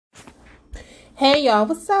Hey y'all,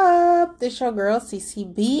 what's up? This your girl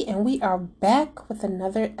CCB, and we are back with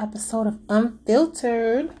another episode of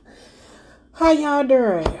Unfiltered. How y'all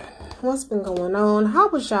doing? What's been going on? How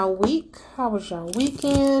was y'all week? How was y'all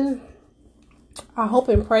weekend? I hope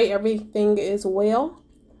and pray everything is well.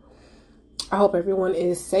 I hope everyone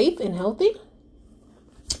is safe and healthy.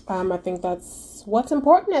 I think that's what's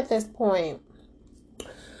important at this point.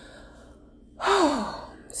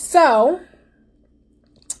 So,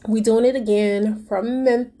 we doing it again from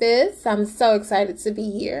Memphis. I'm so excited to be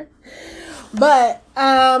here. But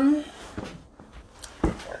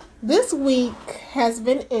this week has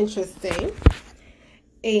been interesting,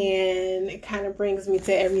 and it kind of brings me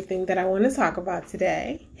to everything that I want to talk about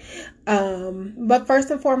today. But first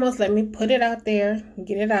and foremost, let me put it out there,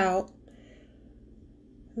 get it out.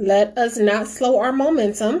 Let us not slow our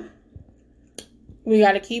momentum. We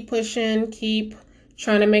got to keep pushing, keep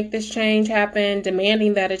trying to make this change happen,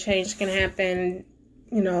 demanding that a change can happen.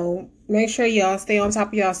 You know, make sure y'all stay on top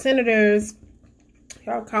of y'all senators,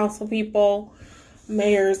 y'all council people,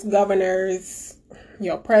 mayors, governors,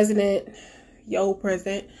 your president,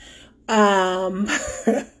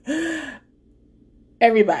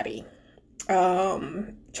 everybody.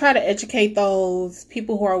 Try to educate those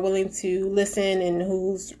people who are willing to listen and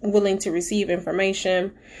who's willing to receive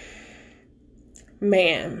information.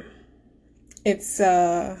 Man, it's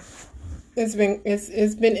been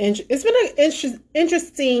an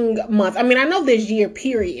interesting month. I mean, I know this year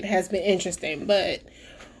period has been interesting, but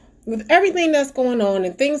with everything that's going on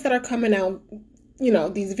and things that are coming out, you know,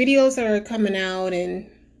 these videos that are coming out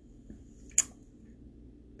and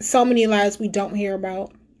so many lies we don't hear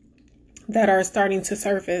about that are starting to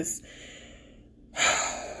surface.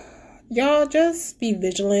 Y'all just be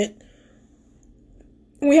vigilant.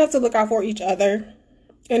 We have to look out for each other.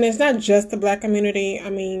 And it's not just the Black community. I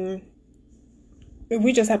mean,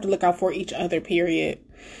 we just have to look out for each other, period.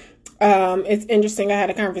 It's interesting. I had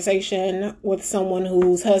a conversation with someone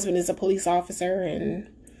whose husband is a police officer, and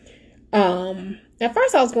at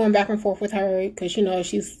first I was going back and forth with her because, you know,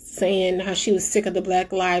 she's saying how she was sick of the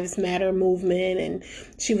Black Lives Matter movement, and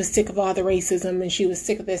she was sick of all the racism, and she was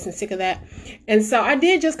sick of this and sick of that. And so I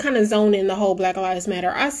did just kind of zone in the whole Black Lives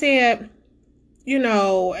Matter. I said, you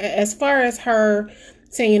know, as far as her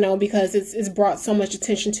saying, you know, because it's brought so much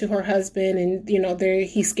attention to her husband, and, you know,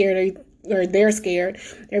 he's scared, or they're scared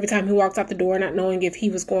every time he walks out the door, not knowing if he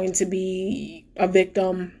was going to be a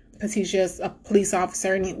victim because he's just a police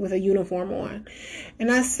officer and with a uniform on.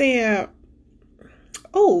 And I said,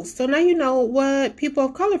 oh, so now you know what people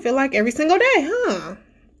of color feel like every single day, huh?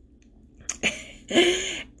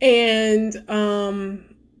 And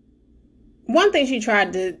one thing she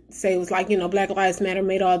tried to say was like, you know, Black Lives Matter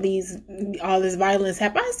made all this violence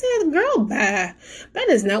happen. I said, girl, bye. That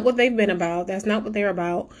is not what they've been about. That's not what they're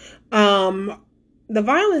about. The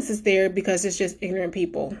violence is there because it's just ignorant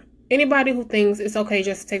people. Anybody who thinks it's okay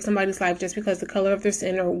just to take somebody's life just because the color of their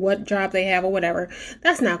skin or what job they have or whatever,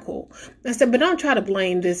 that's not cool. I said, but don't try to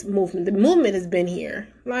blame this movement. The movement has been here.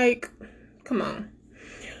 Like, come on.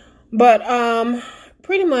 But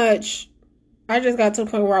pretty much, I just got to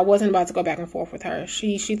the point where I wasn't about to go back and forth with her.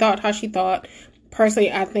 She thought how she thought. Personally,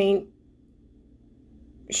 I think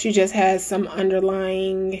she just has some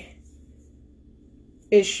underlying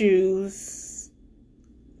issues.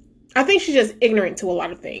 I think she's just ignorant to a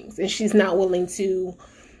lot of things, and she's not willing to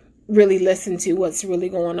really listen to what's really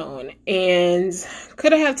going on. And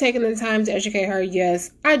could I have taken the time to educate her?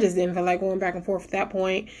 Yes. I just didn't feel like going back and forth at that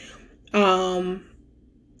point.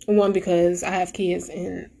 One, because I have kids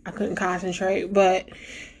and I couldn't concentrate. But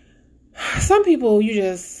some people,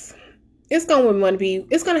 it's going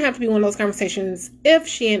to have to be one of those conversations if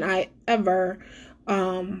she and I ever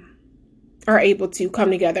are able to come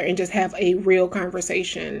together and just have a real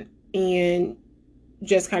conversation and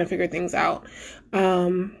just kind of figure things out.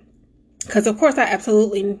 Because of course I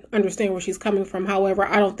absolutely understand where she's coming from. However,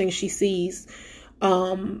 I don't think she sees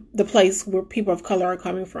the place where people of color are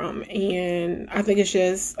coming from. And I think it's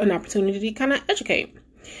just an opportunity to kind of educate.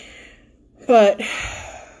 But,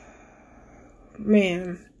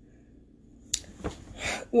 man.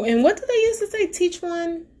 And what do they used to say? Teach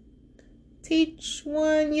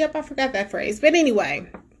one. Yep, I forgot that phrase. But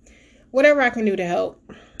anyway, whatever I can do to help.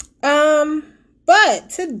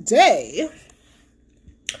 But today,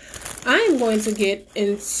 I am going to get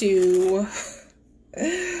into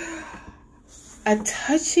a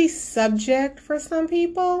touchy subject for some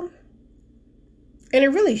people. And it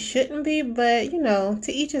really shouldn't be, but, you know,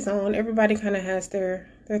 to each his own. Everybody kind of has their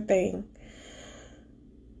thing.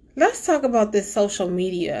 Let's talk about this social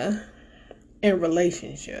media and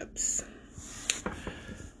relationships.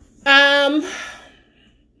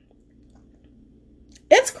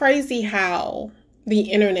 crazy how the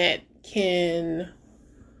internet can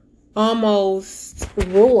almost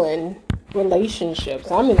ruin relationships.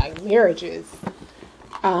 I mean, like marriages.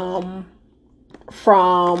 From,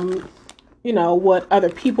 what other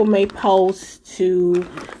people may post to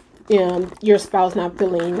your spouse not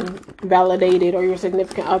feeling validated or your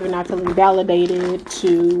significant other not feeling validated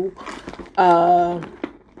to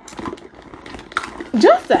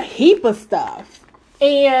just a heap of stuff.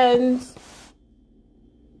 And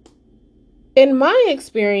in my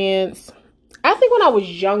experience, I think when I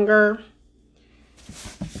was younger,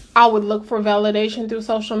 I would look for validation through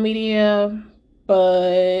social media,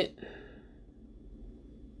 but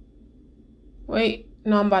wait,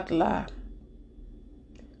 no, I'm about to lie.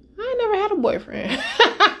 I ain't never had a boyfriend. Did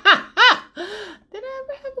I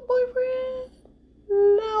ever have a boyfriend?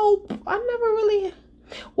 Nope. I never really.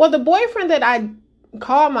 Well, the boyfriend that I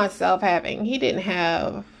call myself having, he didn't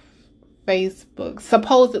have Facebook.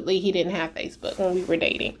 Supposedly, he didn't have Facebook when we were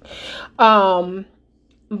dating.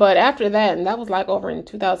 But after that, and that was like over in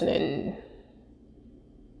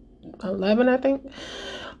 2011, I think.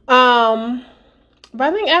 But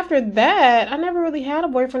I think after that, I never really had a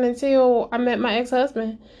boyfriend until I met my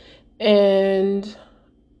ex-husband. And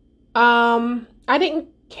I didn't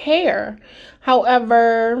care.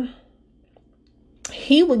 However,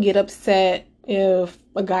 he would get upset if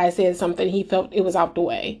a guy said something he felt it was out the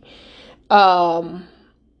way. I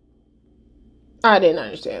didn't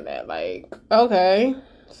understand that. Like, okay,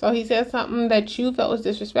 so he said something that you felt was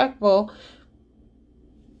disrespectful.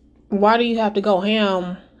 Why do you have to go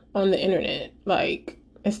ham on the internet? Like,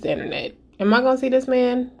 it's the internet. Am I gonna see this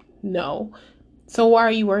man? No. So why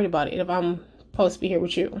are you worried about it if I'm supposed to be here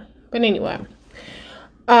with you? But anyway,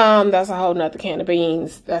 that's a whole nother can of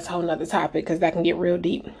beans. That's a whole nother topic because that can get real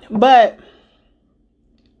deep. But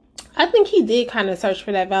I think he did kind of search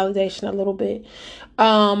for that validation a little bit.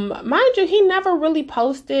 Mind you, he never really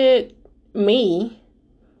posted me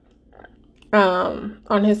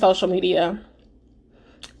on his social media.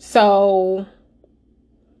 So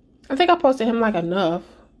I think I posted him like enough.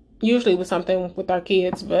 Usually with something with our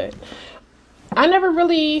kids, but I never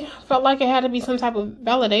really felt like it had to be some type of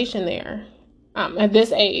validation there at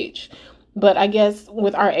this age. But I guess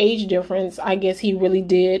with our age difference, I guess he really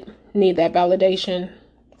did need that validation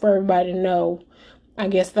for everybody to know, I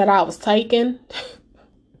guess, that I was taken.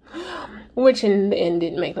 Which in the end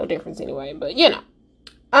didn't make no difference anyway. But,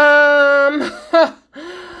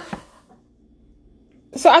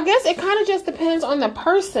 so I guess it kind of just depends on the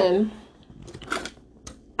person.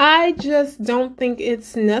 I just don't think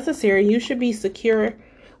it's necessary. You should be secure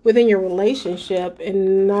within your relationship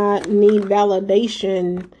and not need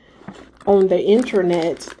validation on the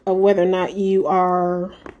internet of whether or not you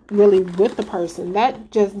are really with the person. That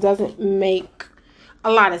just doesn't make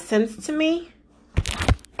a lot of sense to me.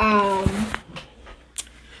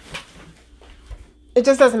 It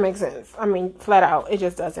just doesn't make sense. I mean, flat out, it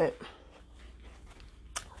just doesn't.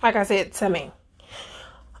 Like I said, to me.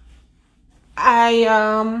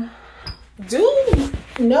 I do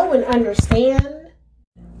know and understand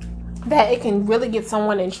that it can really get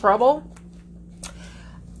someone in trouble.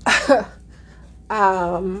 Because,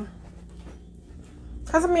 I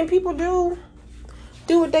mean, people do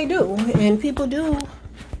what they do. And people do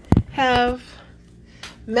have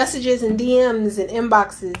messages and DMs and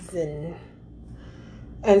inboxes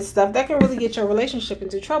and stuff that can really get your relationship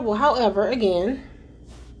into trouble. However, again,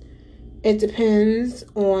 it depends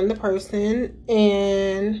on the person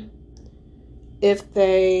and if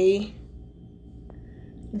they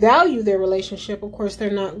value their relationship. Of course,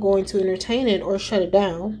 they're not going to entertain it or shut it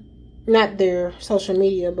down. Not their social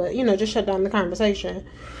media, but, just shut down the conversation.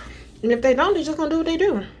 And if they don't, they're just going to do what they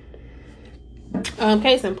do.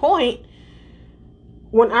 Case in point,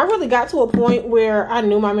 when I really got to a point where I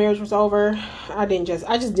knew my marriage was over, I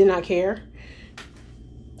just did not care.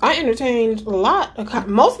 I entertained a lot.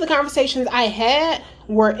 Most of the conversations I had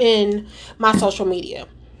were in my social media.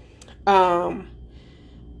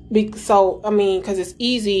 Because it's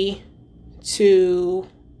easy to,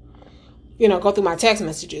 go through my text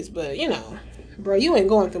messages. But, bro, you ain't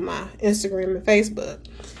going through my Instagram and Facebook.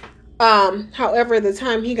 However, the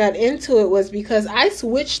time he got into it was because I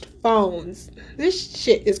switched phones. This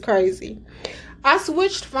shit is crazy. I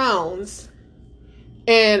switched phones.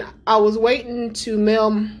 And I was waiting to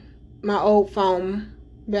mail my old phone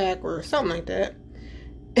back or something like that.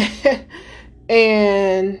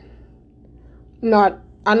 And I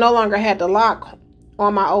no longer had the lock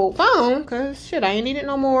on my old phone because shit, I ain't need it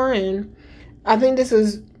no more. And I think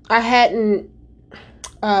I hadn't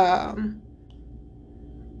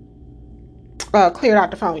cleared out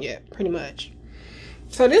the phone yet, pretty much.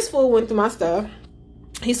 So this fool went through my stuff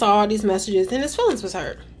He saw all these messages and his feelings was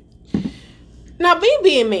hurt. Now, me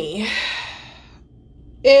being me,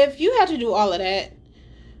 if you had to do all of that,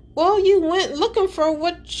 well, you went looking for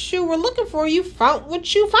what you were looking for. You found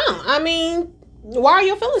what you found. I mean, why are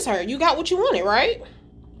your feelings hurt? You got what you wanted, right?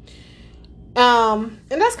 And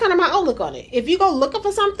that's kind of my outlook on it. If you go looking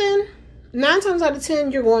for something, 9 times out of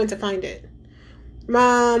 10, you're going to find it.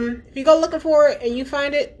 If you go looking for it and you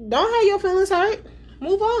find it, don't have your feelings hurt.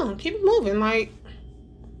 Move on. Keep it moving. Like,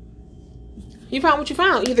 you found what you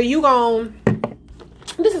found. Either you gon',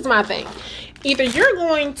 this is my thing. Either you're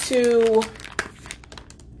going to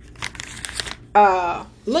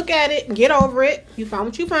look at it and get over it. You found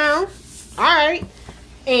what you found. All right.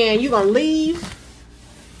 And you're going to leave.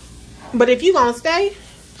 But if you're going to stay,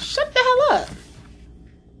 shut the hell up.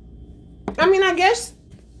 I mean, I guess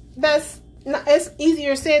it's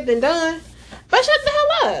easier said than done. But shut the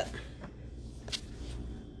hell up.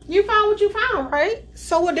 You found what you found, right?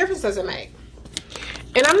 So what difference does it make?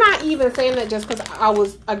 And I'm not even saying that just because I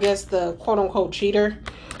was, I guess, the quote-unquote cheater.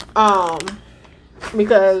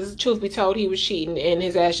 Because, truth be told, he was cheating and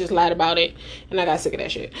his ass just lied about it. And I got sick of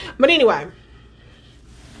that shit. But anyway.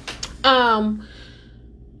 Not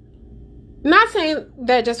saying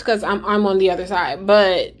that just because I'm on the other side.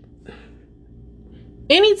 But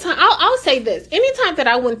anytime, I'll say this. Anytime that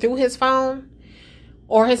I went through his phone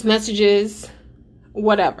or his messages,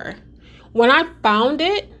 whatever, when I found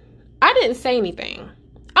it, I didn't say anything.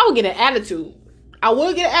 I would get an attitude.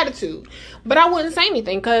 But I wouldn't say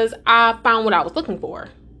anything because I found what I was looking for.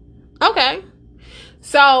 Okay.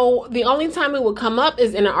 So the only time it would come up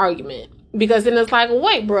is in an argument. Because then it's like,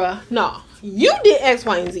 wait, bruh, no. You did X,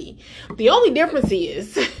 Y, and Z. The only difference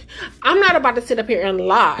is I'm not about to sit up here and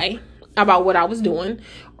lie about what I was doing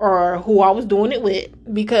or who I was doing it with,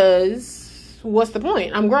 because what's the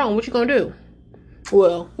point? I'm grown. What you gonna do?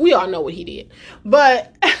 Well, we all know what he did.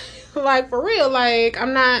 But like, for real, like,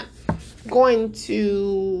 I'm not going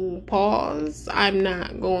to pause. Yes,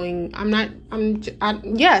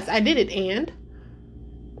 I did it.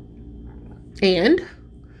 And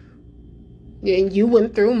you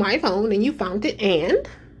went through my phone and you found it, and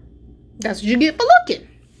that's what you get for looking.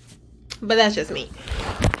 But that's just me.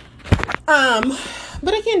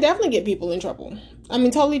 But it can definitely get people in trouble. I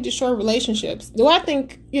mean, totally destroy relationships. Do I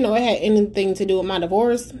think, it had anything to do with my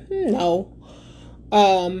divorce? No.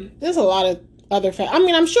 There's a lot of other factors. I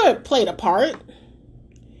mean, I'm sure it played a part,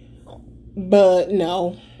 but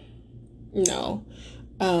no.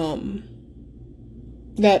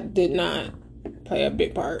 That did not play a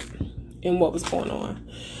big part in what was going on.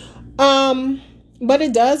 But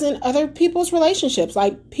it does in other people's relationships.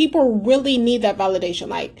 Like, people really need that validation.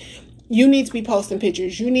 Like, you need to be posting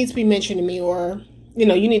pictures. You need to be mentioning me, or, you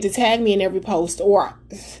need to tag me in every post. Or,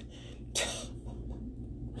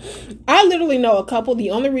 I literally know a couple,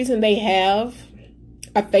 the only reason they have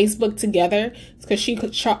a Facebook together is because she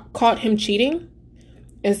caught him cheating.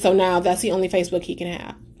 And so now that's the only Facebook he can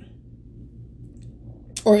have.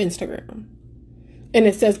 Or Instagram. And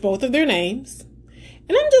it says both of their names.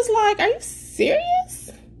 And I'm just like, are you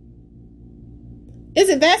serious? Is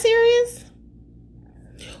it that serious?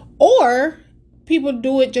 Or people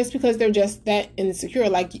do it just because they're just that insecure.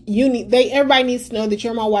 Like, everybody needs to know that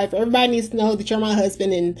you're my wife. Everybody needs to know that you're my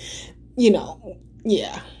husband. And,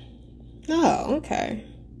 yeah. Oh, okay.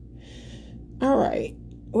 All right.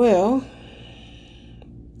 Well,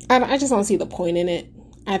 I just don't see the point in it.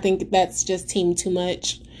 I think that's just team too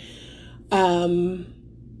much.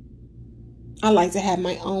 I like to have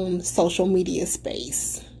my own social media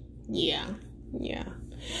space. Yeah.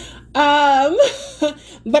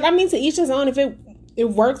 But I mean, to each his own. If it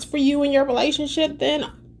works for you in your relationship, then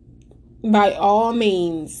by all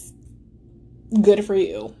means, good for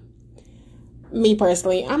you. Me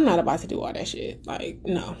personally, I'm not about to do all that shit. Like,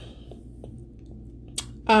 no.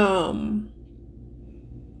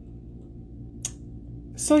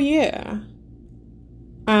 So yeah.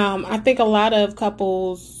 I think a lot of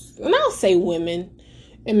couples, and I'll say women,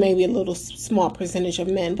 and maybe a little small percentage of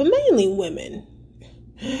men, but mainly women,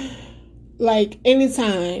 like,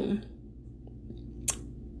 anytime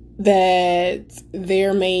that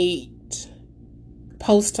their mate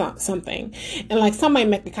post something, and like somebody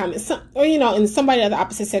make a comment, or and somebody of the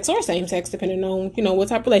opposite sex or same sex, depending on what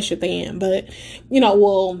type of relationship they in, but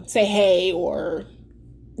will say hey, or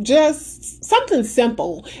just something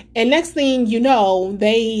simple, and next thing you know,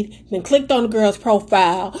 they then clicked on the girl's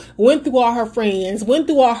profile, went through all her friends,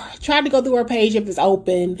 tried to go through her page if it's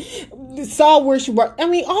open, saw where she worked. I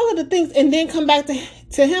mean, all of the things, and then come back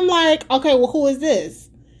to him like, okay, well, who is this?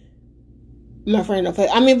 My friend.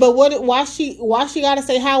 I mean, but why she gotta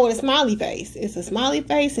say hi with a smiley face? It's a smiley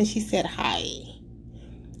face, and she said hi.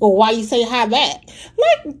 Or why you say hi back?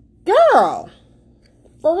 Like, girl,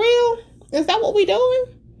 for real? Is that what we doing?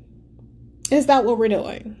 Is that what we're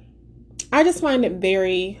doing? I just find it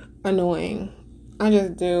very annoying. I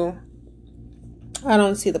just do. I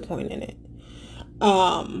don't see the point in it.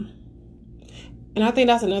 And I think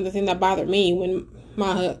that's another thing that bothered me when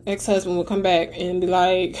my ex-husband would come back and be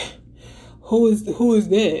like, who is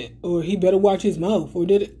that? Or he better watch his mouth. Or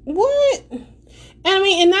did it? What? And I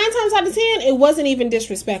mean, and 9 times out of 10, it wasn't even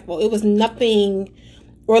disrespectful. It was nothing,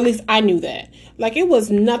 or at least I knew that. Like, it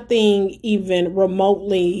was nothing even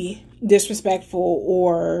remotely disrespectful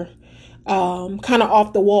or kind of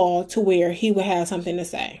off the wall to where he would have something to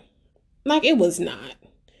say. Like, it was not.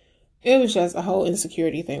 It was just a whole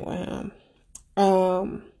insecurity thing with him.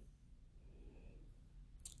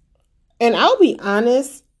 And I'll be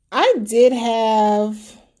honest, I did have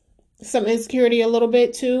some insecurity a little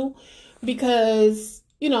bit too, because,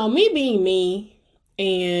 you know, me being me,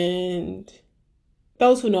 and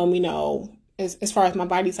those who know me know as far as my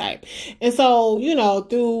body type. And so, you know,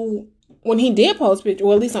 when he did post pictures,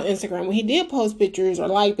 or at least on Instagram, when he did post pictures or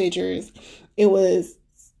like pictures, it was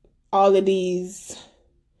all of these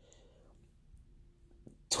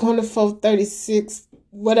 24, 36,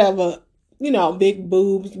 whatever, you know, big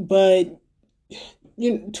boobs, but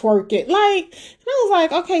you twerk it. Like, and I was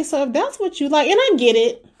like, okay, so if that's what you like, and I get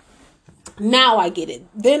it. Now I get it.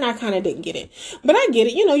 Then I kind of didn't get it. But I get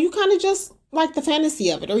it. You know, you kind of just like the fantasy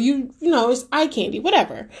of it, or you know, it's eye candy,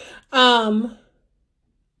 whatever. But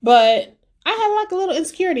I had like a little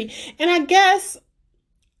insecurity. And I guess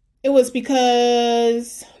it was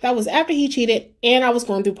because that was after he cheated and I was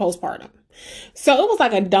going through postpartum. So it was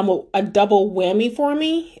like a double whammy for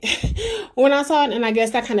me when I saw it. And I guess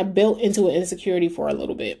that kind of built into an insecurity for a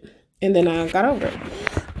little bit. And then I got over it.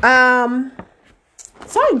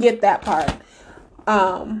 So I get that part.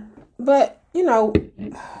 But, you know, we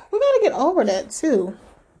gotta get over that too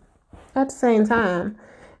at the same time.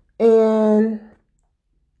 And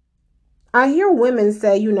I hear women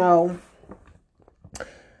say, you know,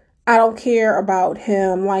 I don't care about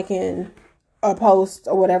him liking a post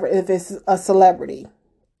or whatever if it's a celebrity.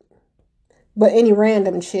 But any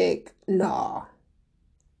random chick, nah.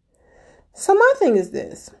 So my thing is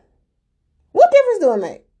this. What difference do it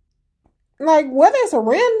make? Like, whether it's a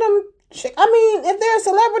random chick, I mean, if they're a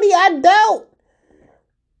celebrity, I doubt.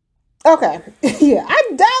 Okay, yeah, I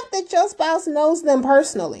doubt that your spouse knows them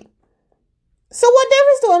personally. So what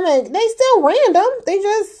difference do it make? They still random. They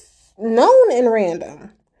just known and random.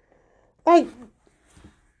 Like,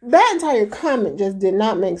 that entire comment just did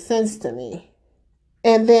not make sense to me.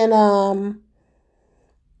 And then,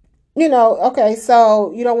 you know, okay,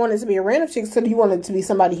 so you don't want it to be a random chick, so do you want it to be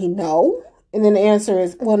somebody he know? And then the answer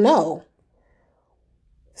is, well, no.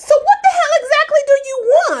 So what the hell exactly do you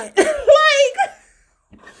want? Like,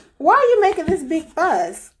 why are you making this big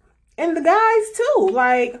fuss? And the guys too,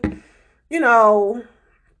 like, you know,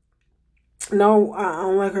 no, I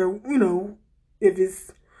don't like her, you know, if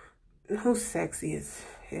it's, who's sexy as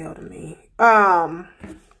hell to me? I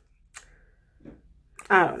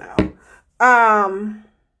don't know.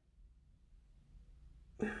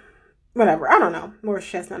 Whatever, I don't know. Morris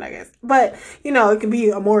Chestnut, I guess. But, you know, it could be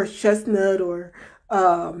a Morris Chestnut or,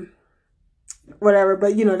 whatever,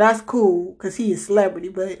 but you know, that's cool because he is celebrity.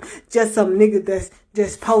 But just some nigga that's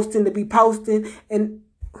just posting to be posting, and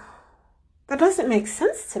that doesn't make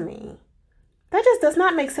sense to me. That just does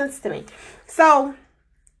not make sense to me. So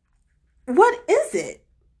what is it?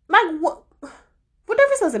 Like, what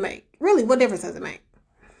difference does it make? Really, what difference does it make?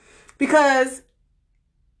 Because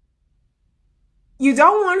you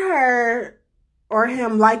don't want her or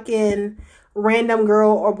him liking random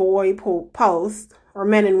girl or boy post, or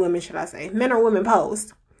men and women, should I say, men or women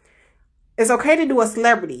post. It's okay to do a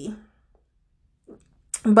celebrity,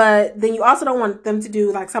 but then you also don't want them to do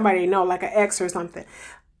like somebody you know, like an ex or something.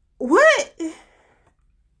 What?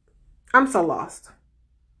 I'm so lost.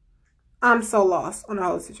 I'm so lost on the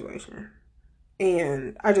whole situation.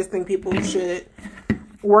 And I just think people should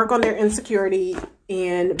work on their insecurity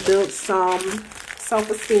and build some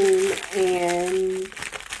self-esteem and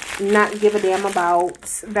not give a damn about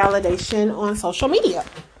validation on social media.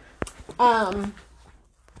 I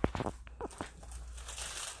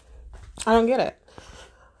don't get it.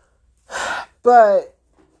 But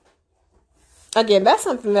again, that's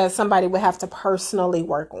something that somebody would have to personally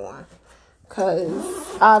work on, because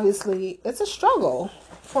obviously it's a struggle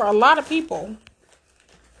for a lot of people.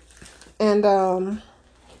 And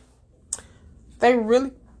they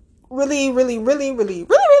really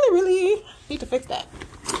need to fix that.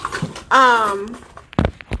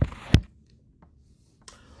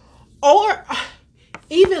 Or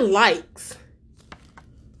even likes.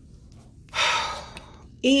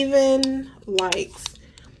 even likes.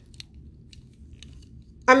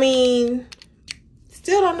 I mean,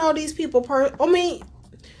 still don't know these people. I mean,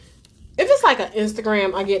 if it's like an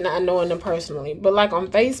Instagram, I get not knowing them personally. But like on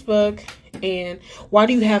Facebook, and why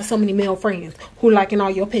do you have so many male friends who liking all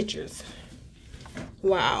your pictures?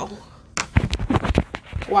 Wow.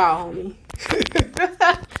 Wow, homie.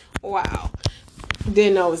 Wow.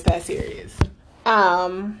 Didn't know it was that serious.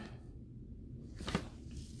 I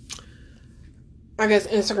guess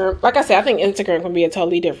Instagram, like I said, I think Instagram can be a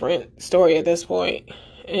totally different story at this point.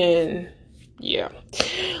 And yeah.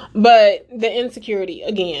 But the insecurity,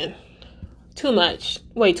 again, too much.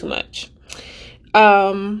 Way too much.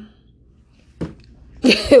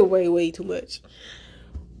 Way too much.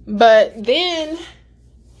 But then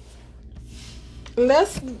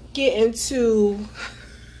let's get into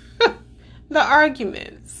the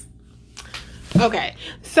arguments. Okay,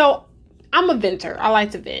 so I'm a venter. I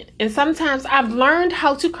like to vent. And sometimes I've learned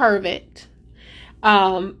how to curve it.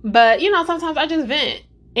 But, sometimes I just vent.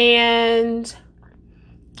 And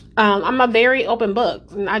I'm a very open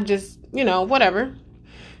book. And I just, whatever.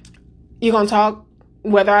 You're going to talk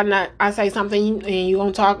whether or not I say something. And you're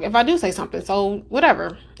going to talk if I do say something. So,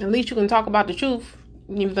 whatever. At least you can talk about the truth.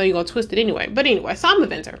 Even though you're going to twist it anyway. But anyway, so I'm a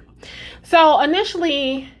venter. So,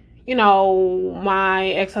 initially, my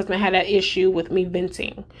ex-husband had that issue with me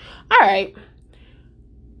venting. All right.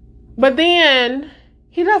 But then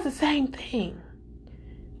he does the same thing.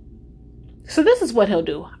 So this is what he'll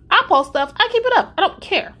do. I post stuff. I keep it up. I don't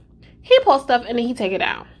care. He posts stuff and then he take it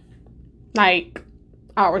down. Like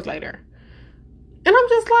hours later. And I'm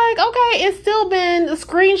just like, okay, it's still been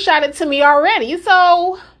screenshotted to me already.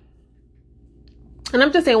 So, and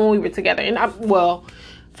I'm just saying when we were together. And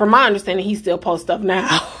from my understanding, he still posts stuff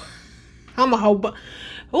now. I'm a whole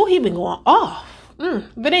he been going off.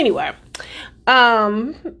 But anyway.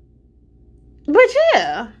 But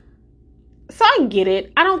yeah. So I get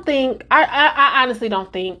it. I honestly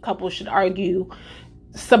don't think couples should argue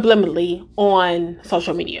subliminally on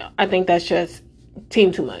social media. I think that's just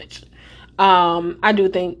too much. I do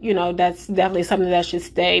think, that's definitely something that should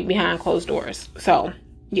stay behind closed doors. So,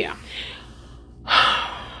 yeah.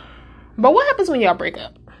 But what happens when y'all break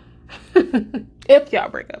up? If y'all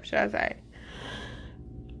break up, should I say?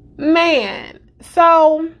 Man,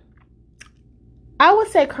 so I would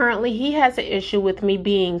say currently he has an issue with me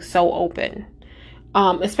being so open,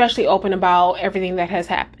 especially open about everything that has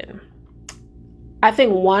happened. I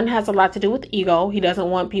think one has a lot to do with ego. He doesn't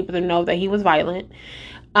want people to know that he was violent,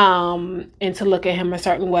 and to look at him a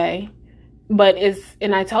certain way. But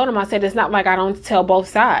and I told him, I said, it's not like I don't tell both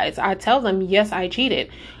sides. I tell them, yes, I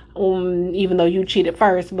cheated, even though you cheated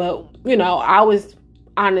first. But, I was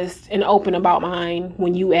honest and open about mine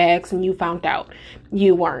when you asked and you found out.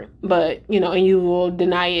 You weren't. But, and you will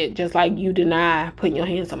deny it just like you deny putting your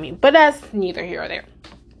hands on me. But that's neither here or there.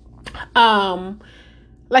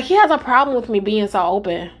 Like, he has a problem with me being so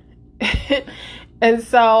open. And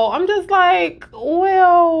so I'm just like,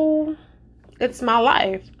 well, it's my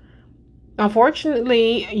life.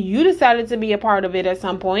 Unfortunately, you decided to be a part of it at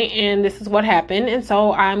some point, and this is what happened, and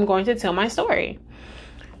so I'm going to tell my story.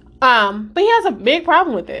 But he has a big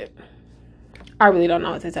problem with it. I really don't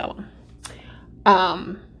know what to tell him.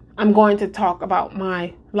 I'm going to talk about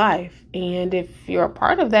my life, and if you're a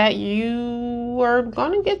part of that, you are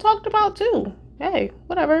going to get talked about too. Hey,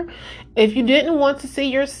 whatever. If you didn't want to see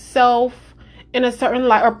yourself in a certain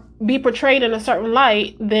light or be portrayed in a certain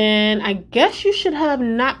light, then I guess you should have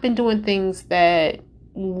not been doing things that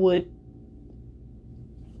would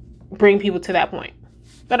bring people to that point.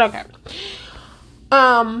 But okay.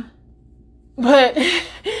 But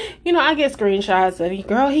I get screenshots of,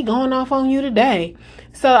 girl, he going off on you today.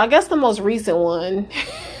 So I guess the most recent one,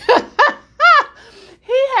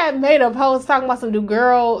 he had made a post talking about some do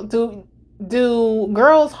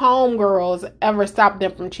girls, homegirls ever stop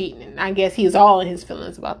them from cheating? I guess he's all in his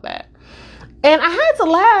feelings about that. And I had to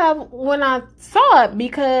laugh when I saw it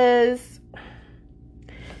because,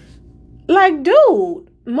 like, dude,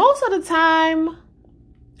 most of the time,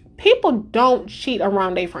 people don't cheat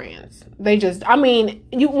around their friends. They just, when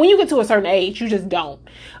you get to a certain age, you just don't.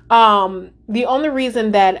 The only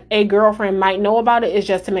reason that a girlfriend might know about it is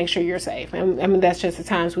just to make sure you're safe. And that's just the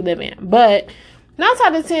times we live in. But 9 times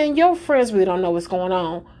out of 10, your friends really don't know what's going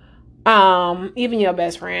on. Even your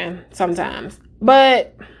best friend sometimes.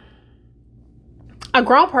 But a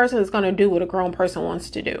grown person is going to do what a grown person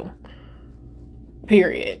wants to do.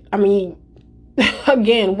 Period.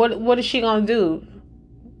 Again, what is she going to do?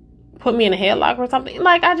 Put me in a headlock or something?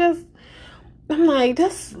 Like, I'm like,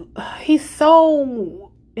 he's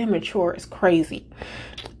so immature. It's crazy.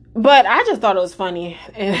 But I just thought it was funny.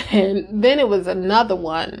 And then it was another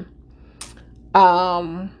one.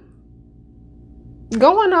 Going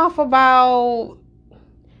off about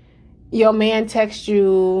your man texts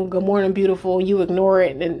you, good morning, beautiful, you ignore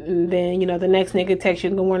it, and then, the next nigga texts you,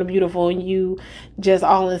 good morning, beautiful, and you just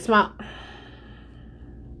all in smile.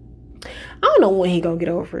 I don't know when he gonna get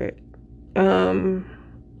over it. I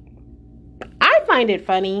find it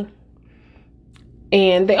funny.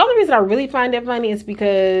 And the only reason I really find it funny is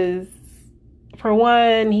because, for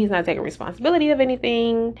one, he's not taking responsibility of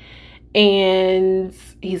anything. And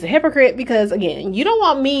he's a hypocrite because, again, you don't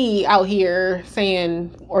want me out here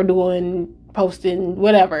saying or doing, posting,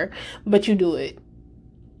 whatever, but you do it.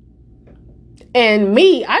 And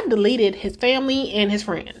me, I deleted his family and his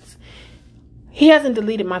friends. He hasn't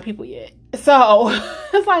deleted my people yet. So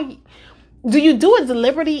it's like, do you do it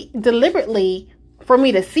deliberately for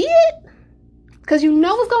me to see it? Because you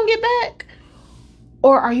know it's going to get back?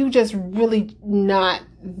 Or are you just really not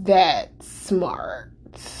that smart?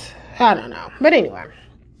 I don't know. But anyway.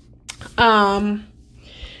 I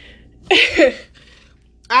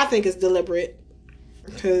think it's deliberate.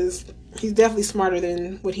 Because he's definitely smarter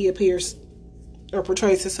than what he appears or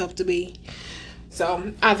portrays himself to be.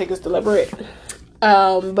 So I think it's deliberate.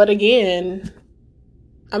 But again,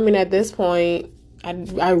 I mean, at this point,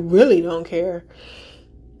 I really don't care.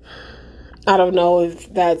 I don't know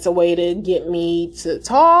if that's a way to get me to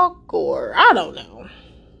talk, or I don't know.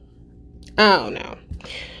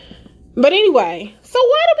 But anyway, so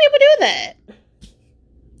why do people do that?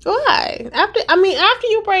 Why? After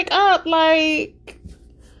you break up, like,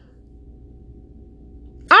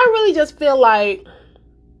 I really just feel like,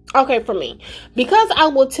 okay, for me, because I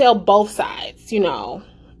will tell both sides,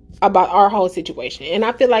 about our whole situation. And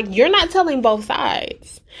I feel like you're not telling both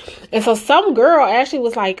sides. And so some girl actually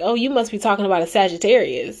was like, oh, you must be talking about a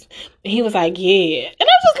Sagittarius. And he was like, yeah. And I'm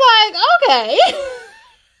just like, okay.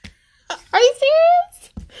 Are you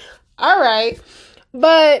serious? All right.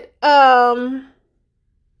 But,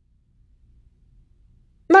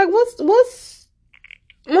 like, what's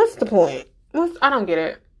the point? I don't get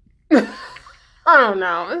it. I don't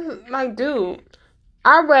know. It's like, dude,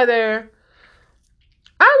 I'd rather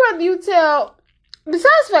you tell,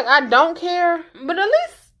 besides the fact I don't care, but at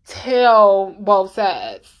least tell both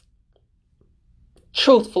sides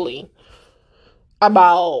truthfully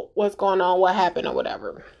about what's going on, what happened, or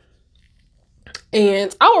whatever.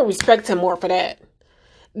 And I would respect him more for that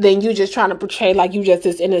than you just trying to portray like you just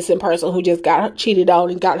this innocent person who just got cheated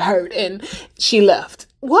on and got hurt and she left.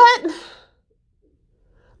 What?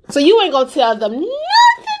 So you ain't gonna tell them nothing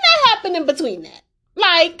that happened in between that?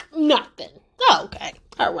 Like, nothing. Oh, okay.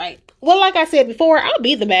 All right. Well, like I said before, I'll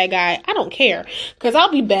be the bad guy. I don't care. Because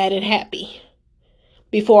I'll be bad and happy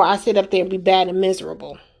before I sit up there and be bad and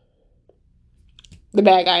miserable. The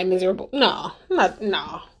bad guy and miserable. No.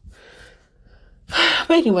 No.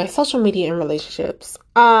 But anyway, social media and relationships.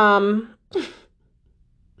 What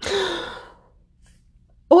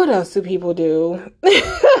else do people do?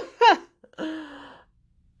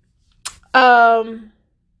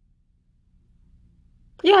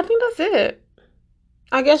 Yeah, I think that's it.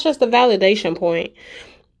 I guess just the validation point.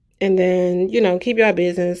 And then, keep your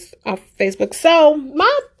business off Facebook. So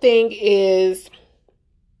my thing is,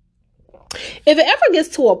 if it ever gets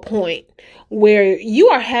to a point where you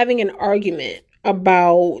are having an argument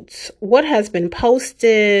about what has been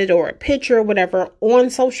posted or a picture or whatever on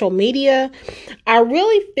social media, I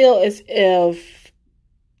really feel as if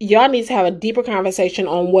y'all need to have a deeper conversation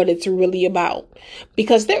on what it's really about.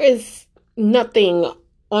 Because there is nothing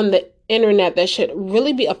on the internet that should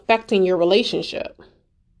really be affecting your relationship.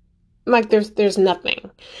 Like, there's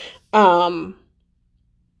nothing.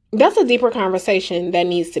 That's a deeper conversation that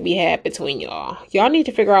needs to be had between y'all. Y'all need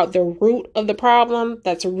to figure out the root of the problem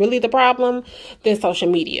that's really the problem than social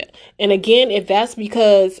media. And again, if that's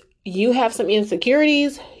because you have some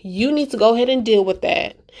insecurities, you need to go ahead and deal with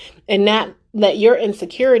that and not let your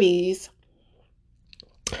insecurities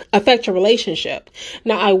affect your relationship.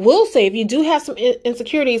 Now, I will say, if you do have some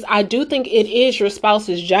insecurities, I do think it is your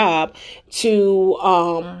spouse's job to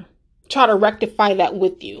try to rectify that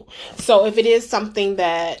with you. So if it is something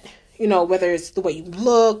that, whether it's the way you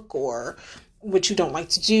look or what you don't like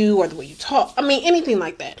to do or the way you talk, anything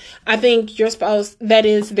like that, I think your spouse, that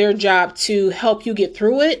is their job to help you get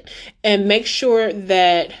through it and make sure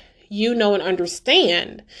that you know and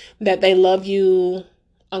understand that they love you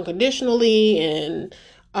unconditionally and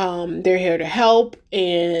they're here to help,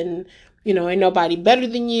 and ain't nobody better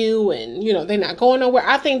than you, and they're not going nowhere.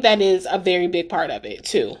 I think that is a very big part of it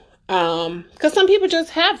too, because some people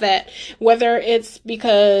just have that, whether it's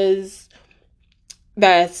because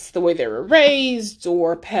that's the way they were raised,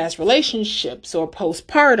 or past relationships, or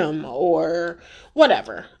postpartum, or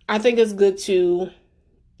whatever. I think it's good to,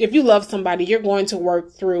 if you love somebody, you're going to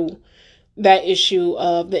work through that issue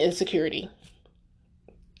of the insecurity.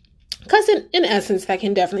 Because in essence, that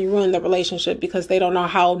can definitely ruin the relationship, because they don't know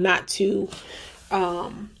how not to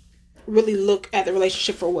really look at the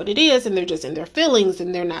relationship for what it is, and they're just in their feelings,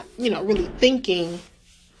 and they're not, really thinking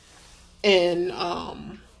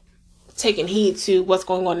and taking heed to what's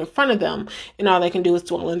going on in front of them, and all they can do is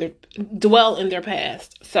dwell in their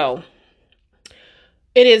past. So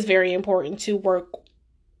it is very important to work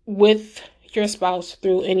with your spouse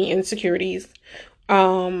through any insecurities.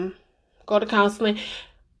 Go to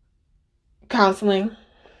counseling,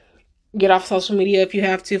 get off social media if you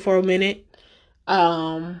have to for a minute.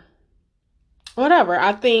 Whatever.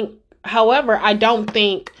 However, I don't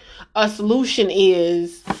think a solution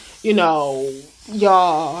is,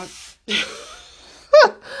 y'all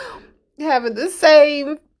having the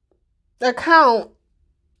same account.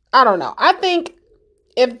 I don't know. I think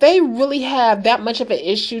if they really have that much of an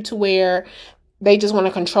issue to where they just want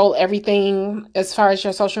to control everything as far as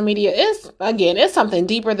your social media, it's something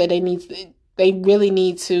deeper that they really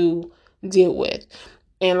need to deal with.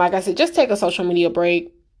 And like I said, just take a social media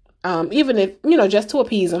break, even if, just to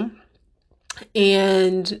appease them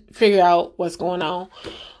and figure out what's going on.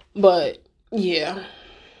 But yeah,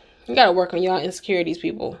 you got to work on y'all insecurities,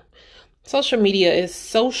 people. Social media is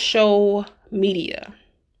social media.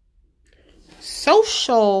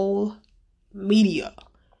 Social media.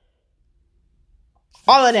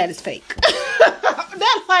 All of that is fake.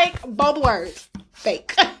 That's like both words.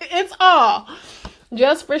 Fake. It's all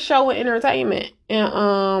just for show and entertainment.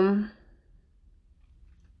 And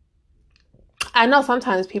I know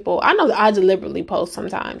sometimes I deliberately post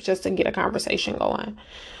sometimes just to get a conversation going.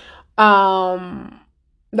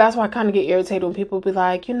 That's why I kind of get irritated when people be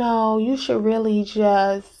like, you should really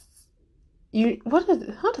just,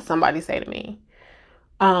 how does somebody say to me?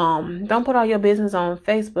 Don't put all your business on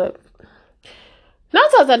Facebook. 9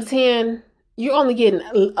 times out of 10, you're only getting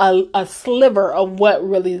a sliver of what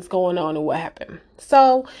really is going on and what happened.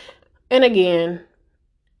 So, and again,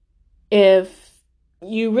 if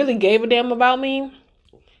you really gave a damn about me,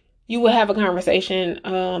 you would have a conversation.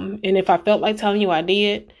 And if I felt like telling you, I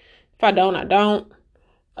did. If I don't, I don't.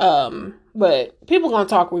 But people gonna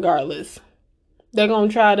talk regardless. They're gonna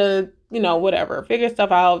try to, whatever, figure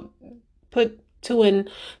stuff out, put 2 and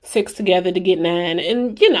 6 together to get 9,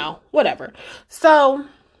 and whatever. So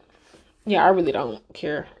yeah, I really don't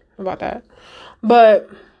care about that. But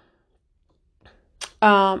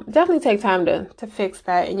definitely take time to fix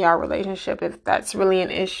that in your relationship if that's really an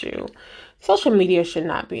issue. Social media should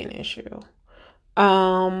not be an issue.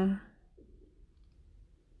 At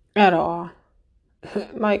all.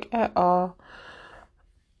 Like, at all.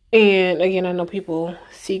 And again, I know people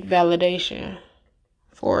seek validation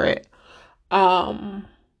for it. However,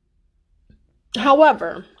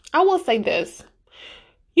 I will say this.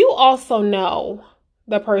 You also know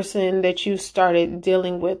the person that you started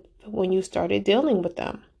dealing with when you started dealing with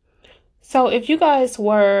them. So if you guys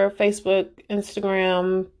were Facebook,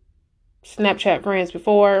 Instagram, Snapchat friends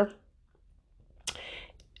before,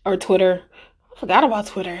 or Twitter, I forgot about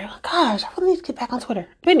Twitter. Gosh, I really need to get back on Twitter.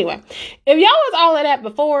 But anyway, if y'all was all of that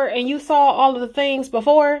before and you saw all of the things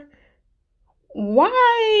before,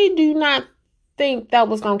 why do you not think that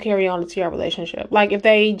was going to carry on into your relationship? Like if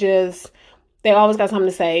they always got something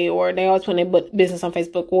to say, or they always put their business on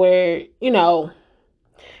Facebook, where,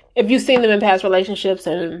 if you've seen them in past relationships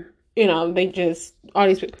and, they just, all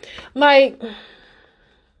these people, like,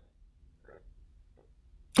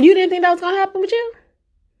 you didn't think that was going to happen with you?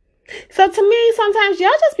 So to me, sometimes y'all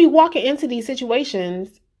just be walking into these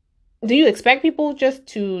situations. Do you expect people just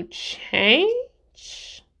to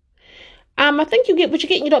change? I think you get what you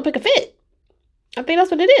get and you don't pick a fit. I think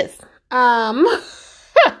that's what it is.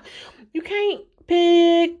 You can't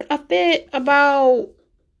pick a fit about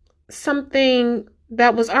something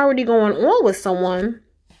that was already going on with someone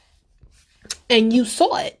and you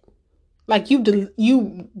saw it. Like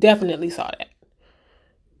you definitely saw that.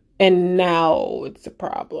 And now it's a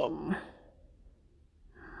problem.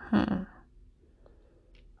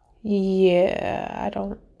 Yeah, I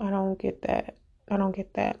don't get that. I don't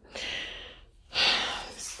get that.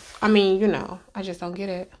 I mean, I just don't get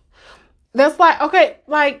it. That's like, okay,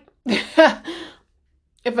 like,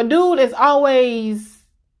 if a dude is always,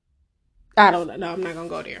 I don't know. No, I'm not going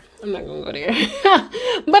to go there.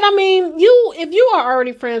 But I mean, if you are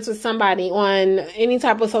already friends with somebody on any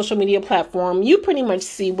type of social media platform, you pretty much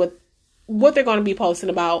see what they're going to be posting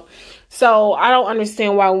about. So I don't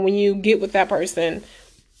understand why when you get with that person,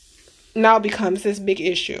 now becomes this big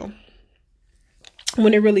issue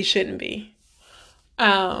when it really shouldn't be.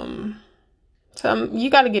 So you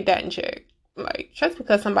got to get that in check. Like, just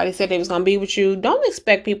because somebody said they was going to be with you, don't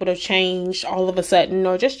expect people to change all of a sudden,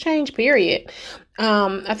 or just change, period.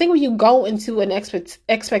 I think when you go into an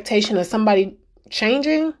expectation of somebody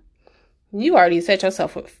changing, you already set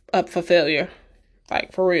yourself up for failure.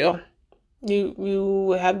 Like, for real.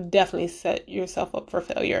 You have definitely set yourself up for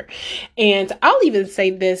failure. And I'll even say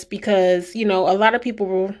this because, a lot of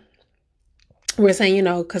people were saying,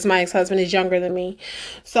 because my ex-husband is younger than me.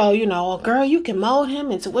 So, girl, you can mold him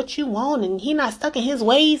into what you want and he not stuck in his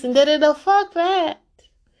ways and da-da-da. Fuck that.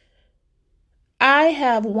 I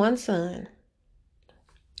have one son.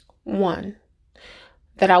 One.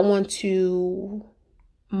 That I want to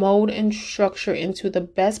mold and structure into the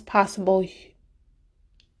best possible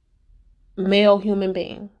male human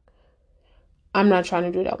being. I'm not trying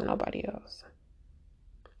to do that with nobody else.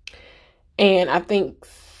 And I think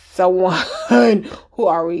someone who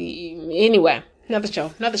are we anyway, another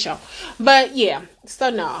show. But yeah, so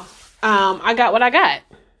no. I got what I got.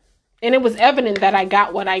 And it was evident that I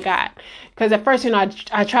got what I got. Because at first,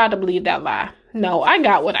 I tried to believe that lie. No, I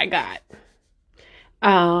got what I got.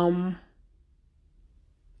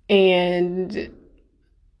 And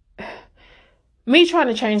me trying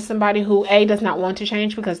to change somebody who does not want to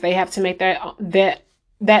change because they have to make that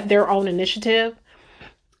their own initiative,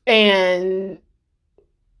 and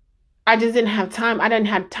I just didn't have time. I didn't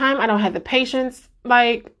have time. I don't have the patience.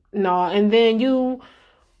 Like, no. And then you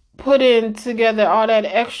put in together all that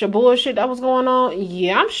extra bullshit that was going on.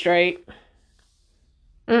 Yeah, I'm straight.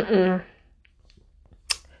 No,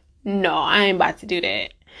 I ain't about to do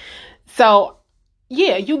that. So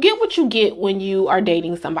yeah, you get what you get when you are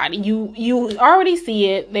dating somebody. You already see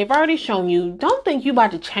it. They've already shown you. Don't think you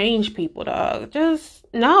about to change people, dog. Just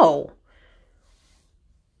no.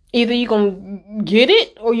 Either you gonna get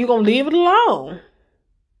it or you gonna leave it alone.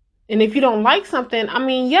 And if you don't like something, I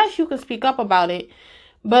mean, yes, you can speak up about it.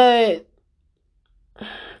 But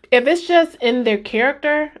if it's just in their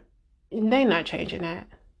character, they're not changing that.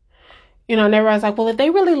 And everyone's like, well, if they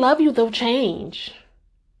really love you, they'll change.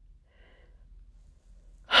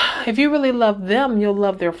 If you really love them, you'll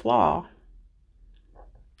love their flaw.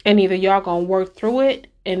 And either y'all gonna work through it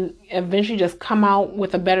and eventually just come out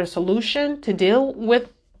with a better solution to deal with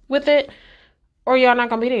it, or y'all not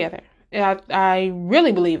gonna be together. I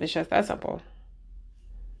really believe it's just that simple.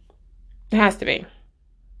 It has to be.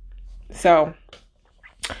 So,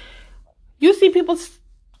 you see people's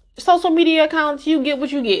social media accounts, you get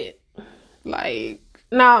what you get. Like,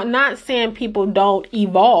 now, not saying people don't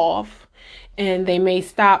evolve and they may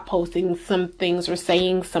stop posting some things or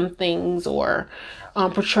saying some things or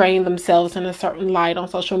portraying themselves in a certain light on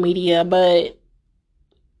social media, but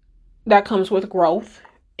that comes with growth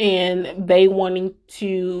and they wanting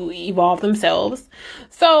to evolve themselves.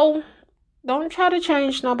 So don't try to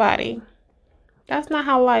change nobody. That's not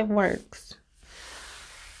how life works.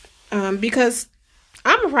 Because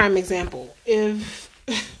I'm a prime example. If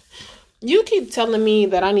you keep telling me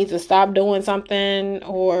that I need to stop doing something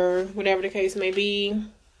or whatever the case may be,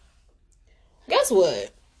 guess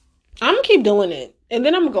what? I'm gonna keep doing it, and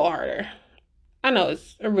then I'm gonna go harder. I know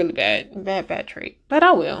it's a really bad trait, but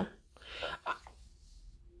I will.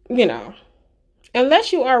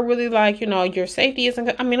 Unless you are really like, your safety isn't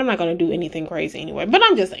good. I mean, I'm not gonna do anything crazy anyway, but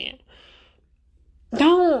I'm just saying,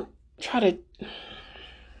 don't try to.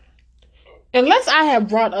 Unless I have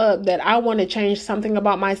brought up that I want to change something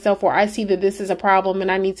about myself or I see that this is a problem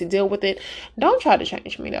and I need to deal with it, don't try to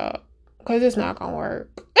change me, dog. Because it's not going to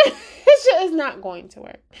work. It's not going to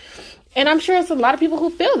work. And I'm sure it's a lot of people who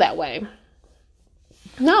feel that way.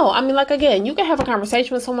 No, I mean, like, again, you can have a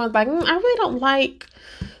conversation with someone like, I really don't like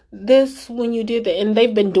this when you did that. And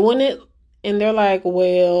they've been doing it. And they're like,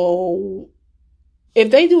 well,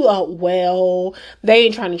 if they do they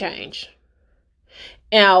ain't trying to change.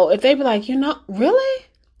 Now, if they be like, really?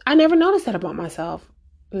 I never noticed that about myself.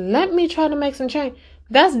 Let me try to make some change.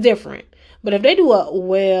 That's different. But if they do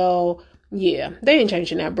yeah, they ain't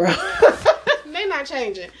changing that, bro. They not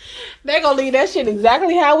changing. They're going to leave that shit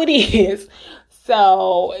exactly how it is.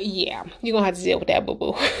 So, yeah, you're going to have to deal with that,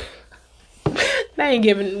 boo-boo. They ain't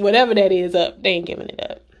giving whatever that is up. They ain't giving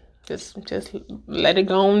it up. Just let it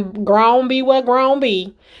grown be what grown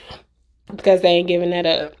be. Because they ain't giving that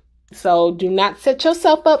up. So do not set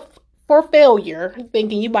yourself up for failure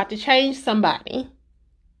thinking you about to change somebody.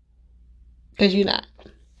 Because you're not.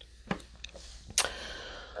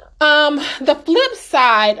 The flip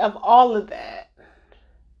side of all of that,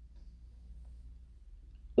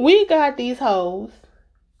 we got these hoes,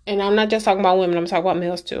 and I'm not just talking about women, I'm talking about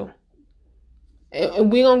males too.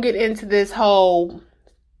 And we're going to get into this whole,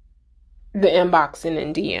 the inboxing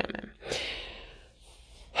and DMing.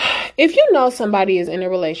 If you know somebody is in a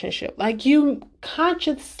relationship, like you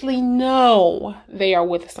consciously know they are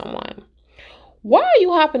with someone, why are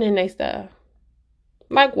you hopping in their stuff?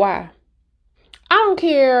 Like, why? I don't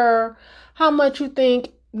care how much you think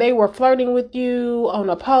they were flirting with you on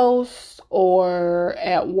a post or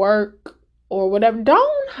at work or whatever.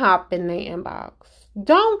 Don't hop in their inbox.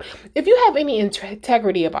 Don't, if you have any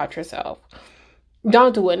integrity about yourself,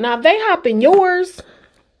 don't do it. Now, if they hop in yours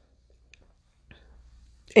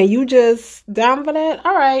and you just down for that,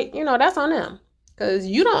 all right, that's on them. Because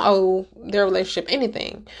you don't owe their relationship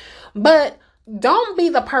anything. But don't be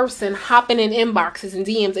the person hopping in inboxes and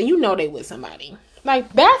DMs and you know they with somebody.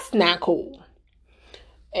 Like, that's not cool.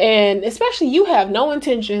 And especially you have no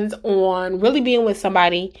intentions on really being with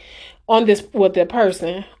somebody with the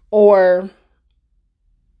person, or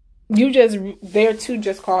you just there to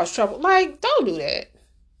just cause trouble. Like, don't do that.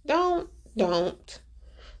 Don't don't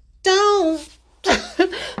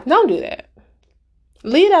do that.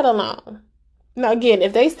 Leave that alone. Now, again,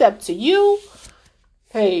 if they step to you,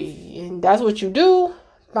 hey, and that's what you do,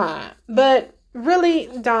 fine. But really,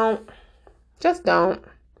 don't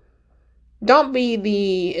be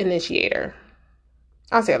the initiator.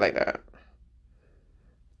 I'll say it like that.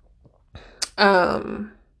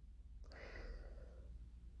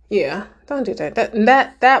 Yeah, don't do that.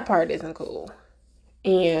 That part isn't cool.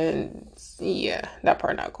 And yeah, that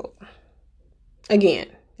part not cool. Again,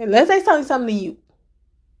 unless they telling something to you,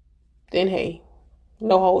 then hey,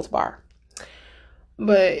 no holds bar.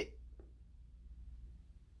 But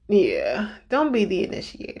yeah, don't be the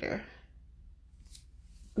initiator.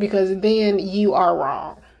 Because then you are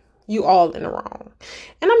wrong. You all in the wrong.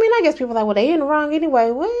 And I mean, I guess people are like, well, they in the wrong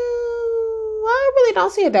anyway. Well, I really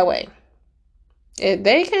don't see it that way. If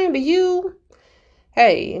they came to you,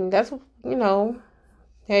 hey, and that's,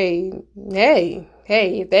 hey,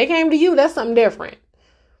 if they came to you, that's something different.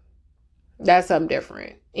 That's something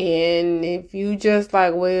different. And if you just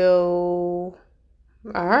like, well,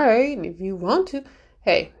 all right, if you want to,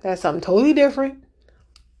 hey, that's something totally different.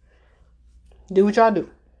 Do what y'all do.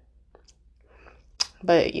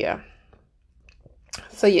 But yeah.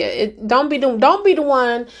 So yeah, don't be the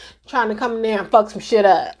one trying to come in there and fuck some shit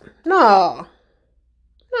up. No,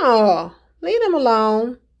 leave them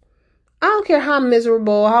alone. I don't care how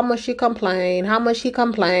miserable, how much he complain, how much, he's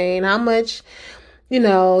talking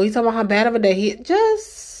about how bad of a day he,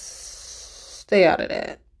 just stay out of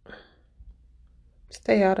that.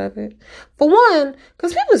 Stay out of it. For one,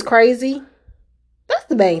 because people's crazy. That's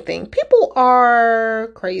the main thing. People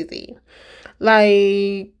are crazy.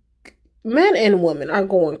 Like, men and women are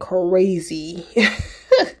going crazy.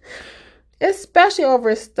 Especially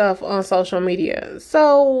over stuff on social media.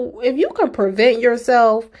 So if you can prevent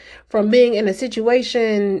yourself from being in a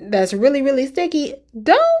situation that's really, really sticky,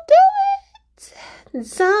 don't do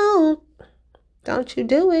it. Don't you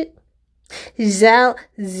do it. Don't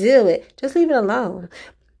do it. Just leave it alone.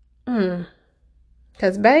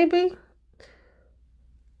 Because baby,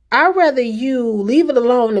 I'd rather you leave it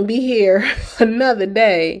alone and be here another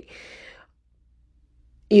day.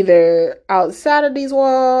 Either outside of these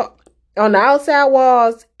walls, on the outside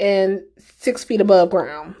walls, and 6 feet above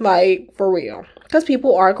ground. Like, for real. Because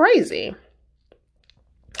people are crazy.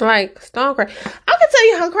 Like, stone crazy. I can tell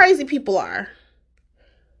you how crazy people are.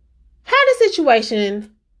 Had a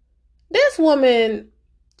situation. This woman,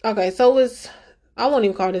 okay, so it was, I won't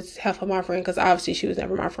even call this half of my friend, because obviously she was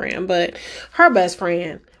never my friend, but her best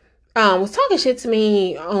friend was talking shit to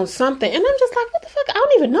me on something, and I'm just like, what the fuck? I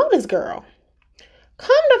don't even know this girl.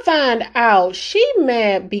 Come to find out, she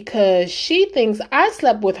mad because she thinks I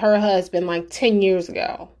slept with her husband like 10 years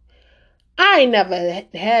ago. I never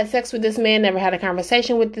had sex with this man, never had a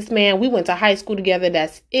conversation with this man. We went to high school together,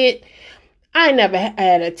 that's it. I never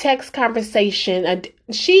had a text conversation.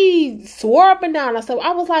 She swore up and down. So I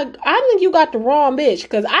was like, I think you got the wrong bitch,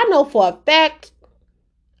 because I know for a fact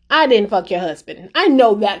I didn't fuck your husband. I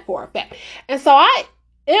know that for a fact. And so I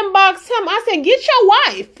inboxed him. I said, get your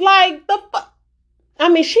wife. Like, the fuck. I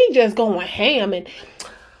mean, she just going ham, and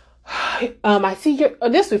I see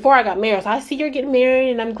this before I got married, so I see you're getting married,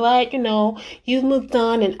 and I'm glad, you've moved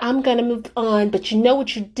on, and I'm gonna move on, but you know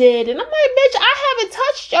what you did, and I'm like, bitch, I haven't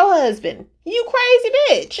touched your husband, you crazy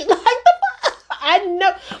bitch, like, the fuck, I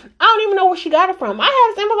don't even know where she got it from. I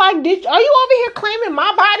had something like, are you over here claiming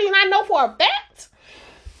my body, and I know for a fact?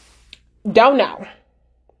 Don't know.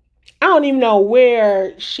 I don't even know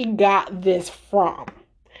where she got this from.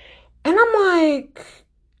 And I'm like,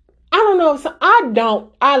 I don't know.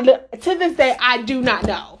 To this day, I do not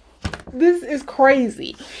know. This is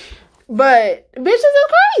crazy. But bitches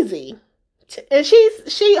is crazy. And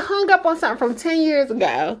she hung up on something from 10 years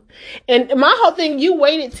ago. And my whole thing, you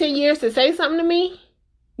waited 10 years to say something to me?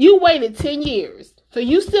 You waited 10 years. So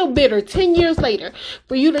you still bitter 10 years later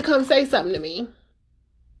for you to come say something to me.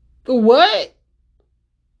 For what?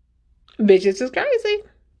 Bitches is crazy.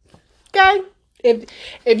 Okay?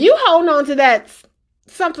 If you hold on to that,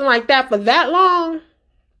 something like that for that long,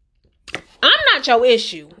 I'm not your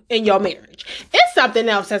issue in your marriage. It's something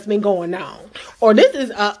else that's been going on. Or this is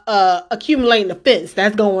a accumulating offense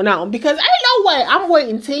that's going on. Because ain't no way I'm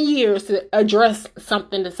waiting 10 years to address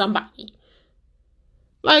something to somebody.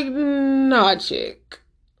 Like, nah, chick.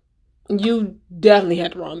 You definitely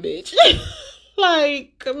had the wrong bitch.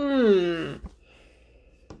 Like,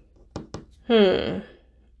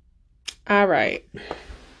 All right.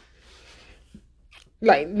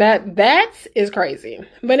 Like, that is crazy.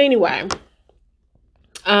 But anyway.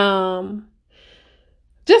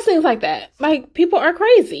 Just things like that. Like, people are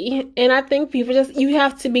crazy. And I think people you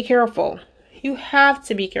have to be careful. You have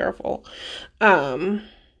to be careful. Because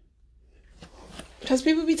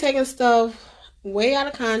people be taking stuff way out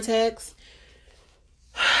of context,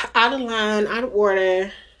 out of line, out of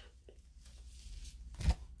order.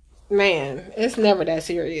 Man, it's never that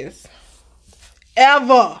serious.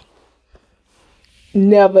 Ever.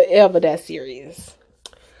 Never, ever that serious.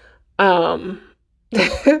 Man,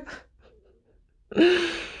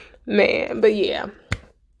 but yeah,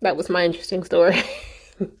 that was my interesting story.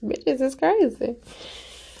 Bitches is crazy.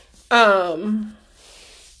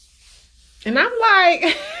 And I'm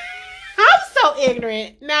like, I'm so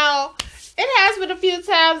ignorant. Now, it has been a few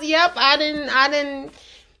times. Yep, I didn't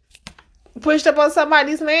pushed up on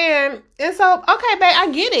somebody's man. And so, okay, babe, I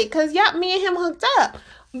get it. Because, yep, me and him hooked up.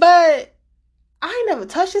 But I ain't never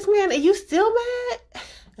touched this man. And you still mad?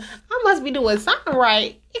 I must be doing something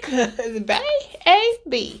right. Because,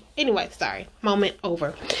 baby. Anyway, sorry. Moment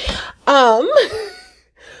over. I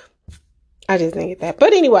just didn't get that.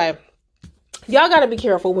 But anyway, y'all got to be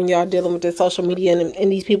careful when y'all dealing with this social media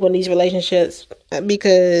and these people in these relationships.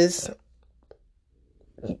 Because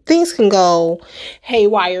things can go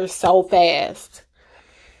haywire so fast.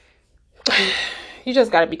 You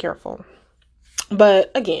just got to be careful.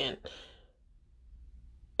 But again,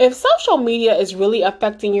 if social media is really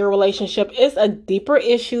affecting your relationship, it's a deeper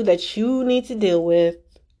issue that you need to deal with,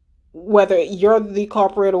 whether you're the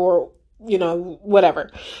culprit or,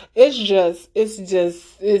 whatever. It's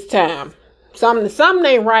time. Something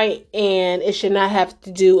ain't right, and it should not have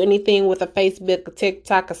to do anything with a Facebook, a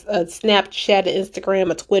TikTok, a Snapchat, an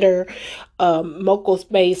Instagram, a Twitter, Moco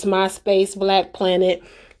Space, MySpace, Black Planet.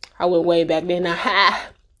 I went way back then.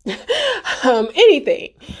 Anything.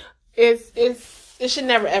 It should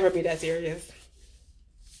never ever be that serious.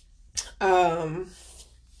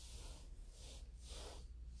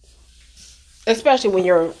 Especially when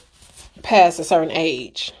you're past a certain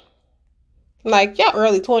age. Like, your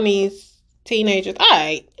early 20s, teenagers,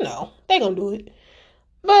 alright, they gonna do it.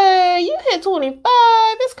 But you hit 25,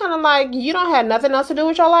 it's kind of like you don't have nothing else to do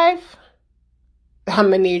with your life.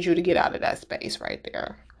 I'm gonna need you to get out of that space right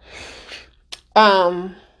there.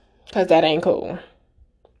 Because that ain't cool.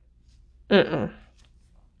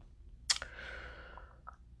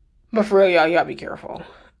 But for real, y'all be careful.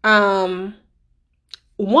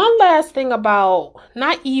 One last thing about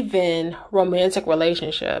not even romantic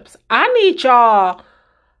relationships. I need y'all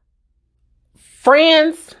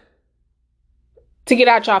friends to get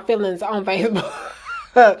out y'all feelings on Facebook.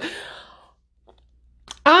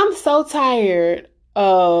 I'm so tired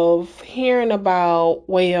of hearing about,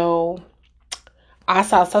 well, I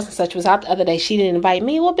saw such and such was out the other day. She didn't invite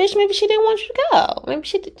me. Well, bitch, maybe she didn't want you to go. Maybe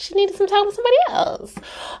she needed some time with somebody else.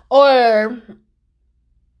 Or,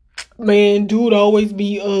 man, dude always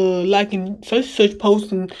be liking such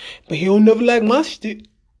posting, but he'll never like my shit.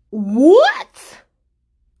 What?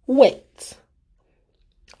 Wait.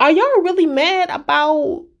 Are y'all really mad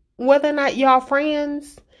about whether or not y'all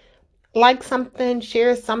friends like something,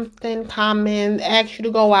 share something, comment, ask you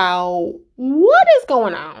to go out? What is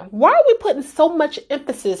going on? Why are we putting so much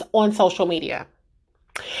emphasis on social media?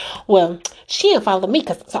 Well, she unfollowed me,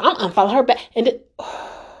 so I'm unfollow her back. And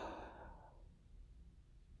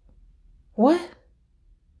what?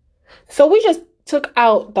 So we just took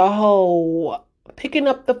out the whole picking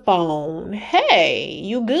up the phone. Hey,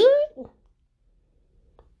 you good?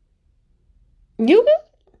 You good?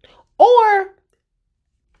 Or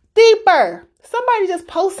deeper. Somebody just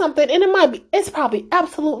posts something and it's probably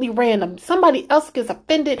absolutely random. Somebody else gets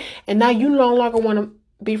offended and now you no longer want to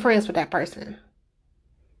be friends with that person.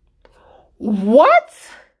 What?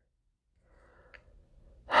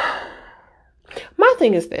 My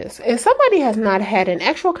thing is this. If somebody has not had an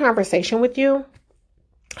actual conversation with you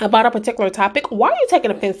about a particular topic, why are you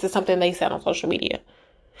taking offense to something they said on social media?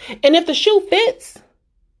 And if the shoe fits,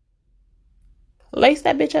 lace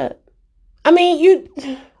that bitch up. I mean,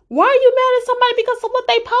 why are you mad at somebody because of what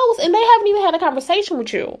they post and they haven't even had a conversation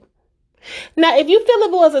with you? Now, if you feel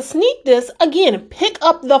it was a sneak diss, again, pick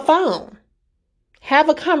up the phone. Have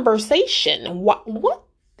a conversation. What?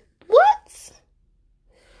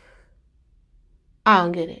 I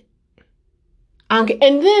don't get it. And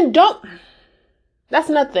then that's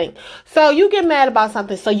nothing. So you get mad about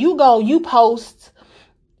something. So you post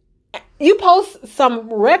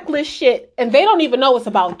some reckless shit and they don't even know it's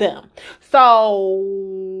about them.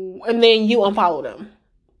 So, and then you unfollow them.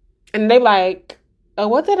 And they like,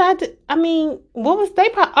 what did I do? I mean, what was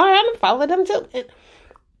they? I unfollowed them too.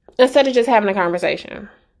 Instead of just having a conversation.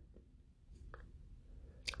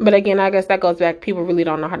 But again, I guess that goes back. People really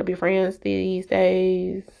don't know how to be friends these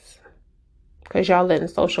days. Because y'all letting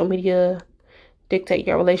social media dictate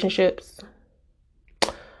your relationships.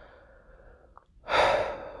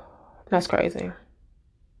 That's crazy.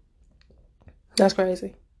 That's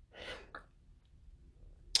crazy.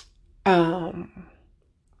 Have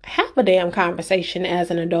a damn conversation as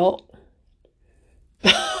an adult.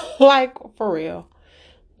 Like, for real.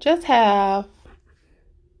 Just have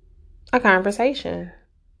a conversation.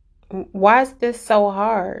 Why is this so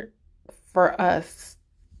hard for us?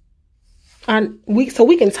 So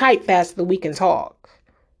we can type faster than we can talk.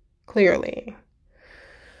 Clearly.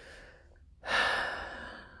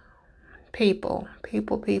 People.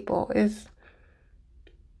 It's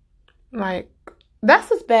like, that's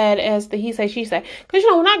as bad as the he say, she say. Because,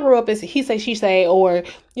 when I grew up, it's he say, she say, or,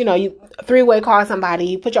 you three-way call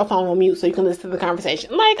somebody, put your phone on mute so you can listen to the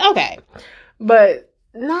conversation. Like, okay. But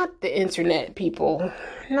not the internet, people.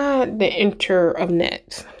 Not the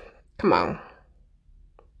internet. Come on.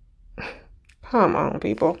 Come on,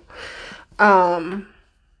 people.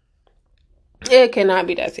 It cannot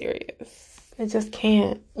be that serious. It just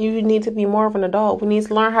can't. You need to be more of an adult. We need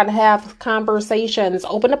to learn how to have conversations.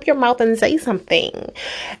 Open up your mouth and say something.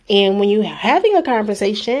 And when you're having a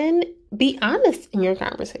conversation, be honest in your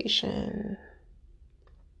conversation.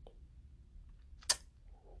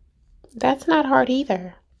 That's not hard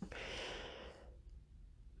either.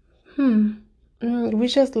 We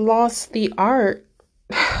just lost the art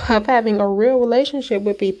of having a real relationship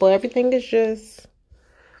with people. Everything is just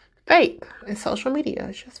fake. It's social media.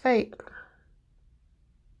 It's just fake.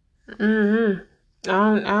 I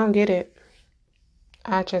don't get it.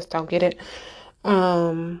 I just don't get it.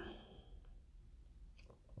 I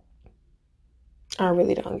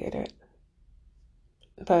really don't get it.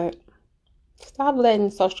 But stop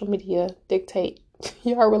letting social media dictate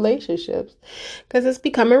your relationships, because it's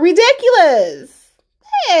becoming ridiculous.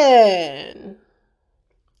 Man,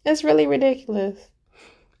 it's really ridiculous.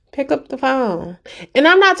 Pick up the phone. And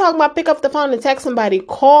I'm not talking about pick up the phone and text somebody.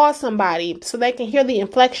 Call somebody so they can hear the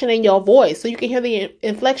inflection in your voice. So you can hear the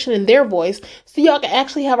inflection in their voice. So y'all can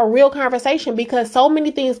actually have a real conversation, because so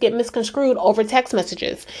many things get misconstrued over text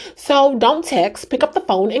messages. So don't text. Pick up the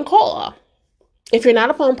phone and call. If you're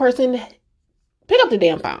not a phone person, pick up the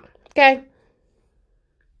damn phone. Okay?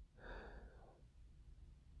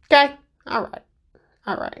 Okay? All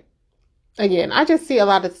right. Again, I just see a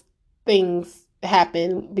lot of things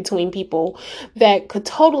happen between people that could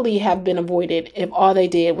totally have been avoided if all they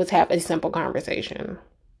did was have a simple conversation.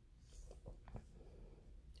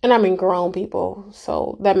 And I mean grown people,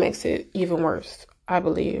 so that makes it even worse, I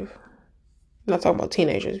believe. I'm not talking about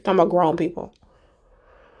teenagers, I'm talking about grown people.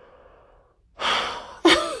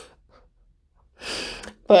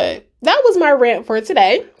 But that was my rant for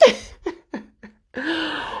today.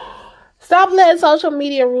 Stop letting social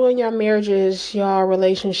media ruin your marriages, your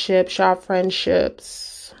relationships, your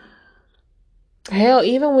friendships. Hell,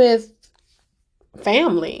 even with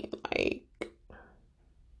family. Like,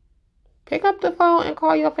 pick up the phone and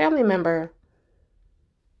call your family member.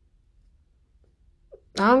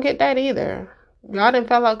 I don't get that either. Y'all didn't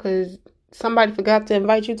fell out because somebody forgot to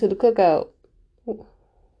invite you to the cookout.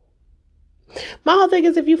 My whole thing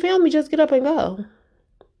is, if you feel me, just get up and go.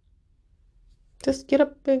 Just get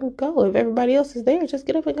up and go. If everybody else is there, just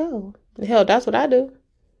get up and go. Hell, that's what I do.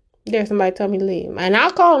 There's somebody tell me to leave. And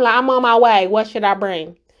I'll call them like, I'm on my way. What should I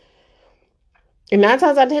bring? And 9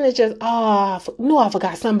 times out of 10, it's just, I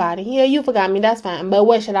forgot somebody. Yeah, you forgot me. That's fine. But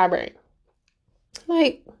what should I bring?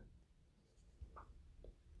 Like,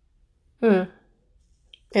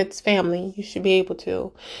 it's family. You should be able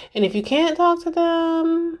to. And if you can't talk to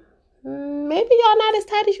them, maybe y'all not as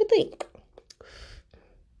tight as you think.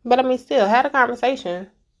 But I mean, still, had a conversation.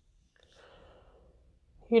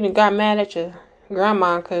 You done got mad at your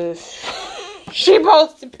grandma, because she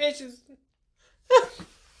posted pictures.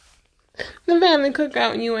 The family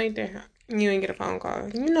cookout and you ain't there. You ain't get a phone call.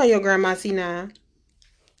 You know your grandma see now.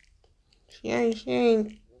 She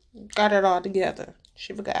ain't got it all together.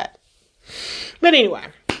 She forgot. But anyway.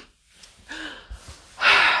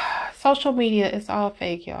 Social media is all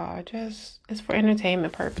fake, y'all. It's for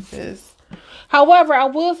entertainment purposes. However, I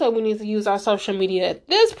will say we need to use our social media at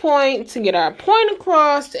this point to get our point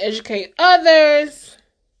across, to educate others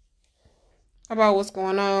about what's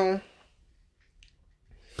going on.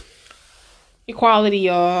 Equality,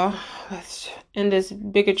 y'all. Let's end this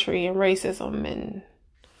bigotry and racism and,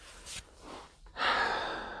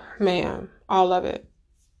 man, all of it.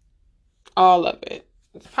 All of it.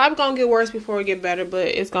 It's probably gonna get worse before it get better, but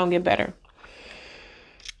it's gonna get better.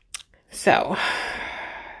 So,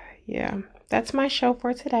 yeah, that's my show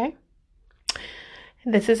for today.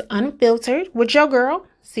 This is Unfiltered with your girl,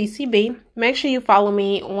 CCB. Make sure you follow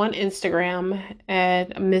me on Instagram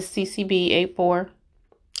at Miss CCB84.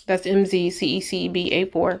 That's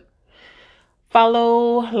MZCECB84.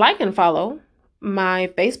 Like and follow my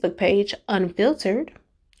Facebook page, Unfiltered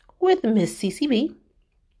with Miss CCB.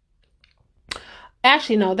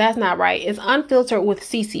 Actually, no, that's not right. It's Unfiltered with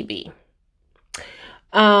CCB.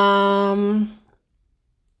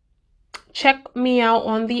 Check me out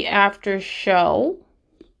on the after show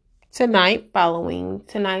tonight, following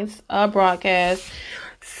tonight's broadcast,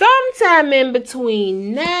 sometime in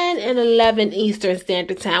between 9 and 11 Eastern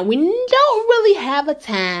Standard Time. We don't really have a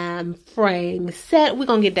time frame set. We're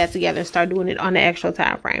going to get that together and start doing it on the extra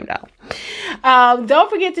time frame, though. Don't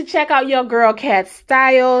forget to check out your girl, Cat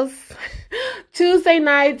Styles, Tuesday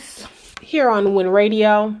nights here on Win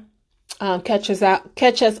Radio. Catch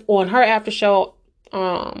us on her after show,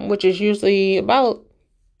 which is usually about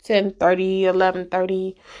 10:30,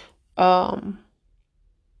 11:30,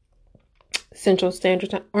 Central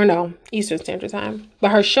Standard Time, or no, Eastern Standard Time.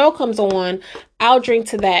 But her show comes on. I'll Drink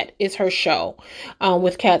to That is her show,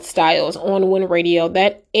 with Cat Styles on Win Radio.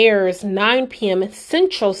 That airs 9 p.m.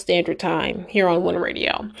 Central Standard Time here on Win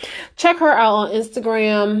Radio. Check her out on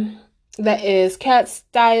Instagram. That is Cat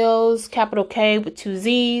Styles, capital K with 2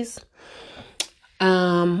 Z's.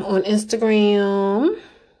 On Instagram.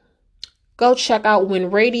 Go check out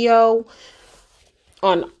Win Radio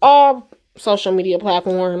on all social media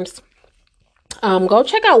platforms. Go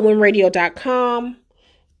check out winradio.com.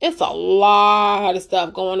 It's a lot of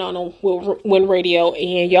stuff going on Win Radio,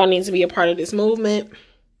 and y'all need to be a part of this movement.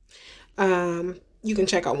 You can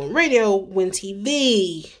check out Win Radio, Win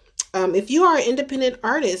TV. If you are an independent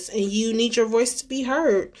artist and you need your voice to be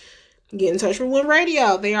heard, get in touch with Win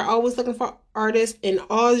Radio. They are always looking for artists in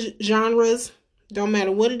all genres. Don't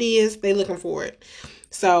matter what it is, they looking for it.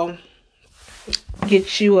 So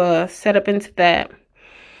get you set up into that.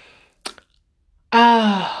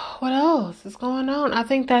 What else is going on? I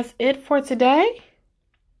think that's it for today.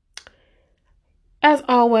 As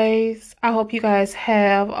always, I hope you guys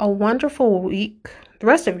have a wonderful week. The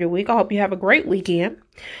rest of your week. I hope you have a great weekend.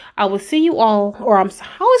 I will see you all, I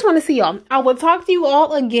always want to see y'all. I will talk to you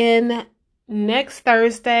all again next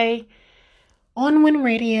Thursday on Win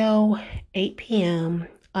Radio, 8 p.m.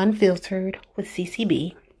 Unfiltered with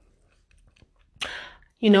CCB.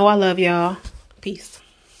 You know I love y'all. Peace.